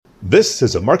This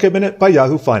is a Market Minute by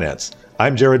Yahoo Finance.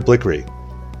 I'm Jared Blickery.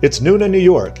 It's noon in New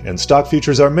York, and stock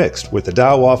futures are mixed, with the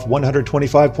Dow off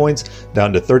 125 points,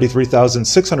 down to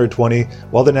 33,620,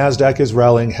 while the Nasdaq is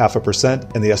rallying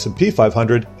 0.5%, and the S&P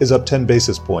 500 is up 10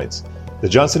 basis points. The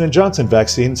Johnson & Johnson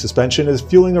vaccine suspension is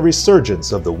fueling a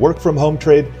resurgence of the work-from-home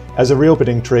trade as a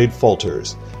reopening trade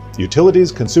falters.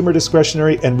 Utilities, consumer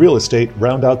discretionary, and real estate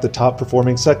round out the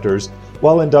top-performing sectors,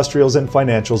 while industrials and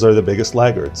financials are the biggest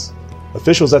laggards.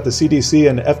 Officials at the CDC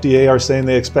and FDA are saying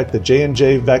they expect the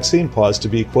J&J vaccine pause to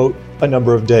be, quote, a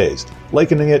number of days,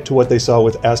 likening it to what they saw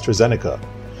with AstraZeneca.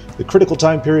 The critical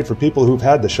time period for people who've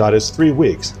had the shot is 3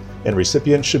 weeks, and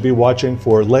recipients should be watching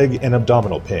for leg and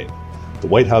abdominal pain. The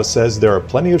White House says there are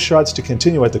plenty of shots to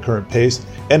continue at the current pace,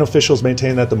 and officials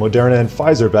maintain that the Moderna and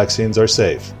Pfizer vaccines are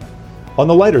safe. On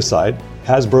the lighter side,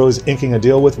 Hasbro is inking a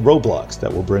deal with Roblox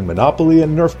that will bring Monopoly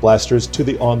and Nerf blasters to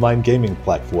the online gaming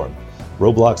platform.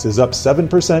 Roblox is up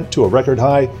 7% to a record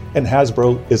high, and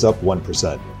Hasbro is up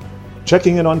 1%.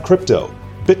 Checking in on crypto,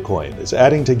 Bitcoin is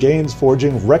adding to gains,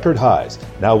 forging record highs,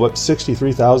 now up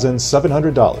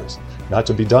 $63,700. Not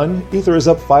to be done, Ether is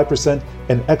up 5%,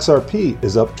 and XRP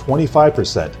is up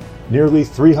 25%, nearly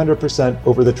 300%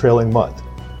 over the trailing month.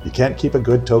 You can't keep a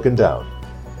good token down.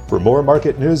 For more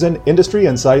market news and industry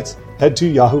insights, head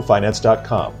to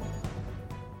yahoofinance.com.